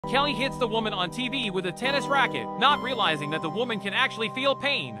Kelly hits the woman on TV with a tennis racket, not realizing that the woman can actually feel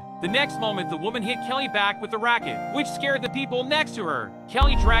pain. The next moment, the woman hit Kelly back with the racket, which scared the people next to her.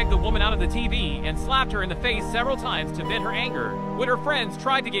 Kelly dragged the woman out of the TV and slapped her in the face several times to vent her anger. When her friends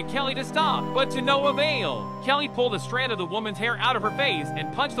tried to get Kelly to stop, but to no avail. Kelly pulled a strand of the woman's hair out of her face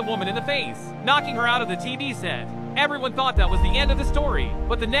and punched the woman in the face, knocking her out of the TV set. Everyone thought that was the end of the story,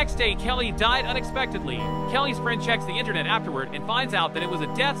 but the next day Kelly died unexpectedly. Kelly's friend checks the internet afterward and finds out that it was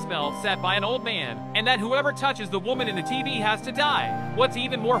a death spell set by an old man, and that whoever touches the woman in the TV has to die. What's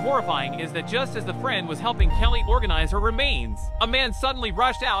even more horrifying is that just as the friend was helping Kelly organize her remains, a man suddenly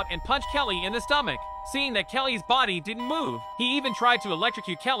rushed out and punched Kelly in the stomach. Seeing that Kelly's body didn't move, he even tried to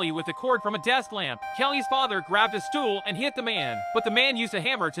electrocute Kelly with a cord from a desk lamp. Kelly's father grabbed a stool and hit the man, but the man used a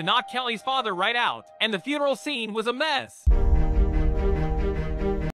hammer to knock Kelly's father right out, and the funeral scene was a mess.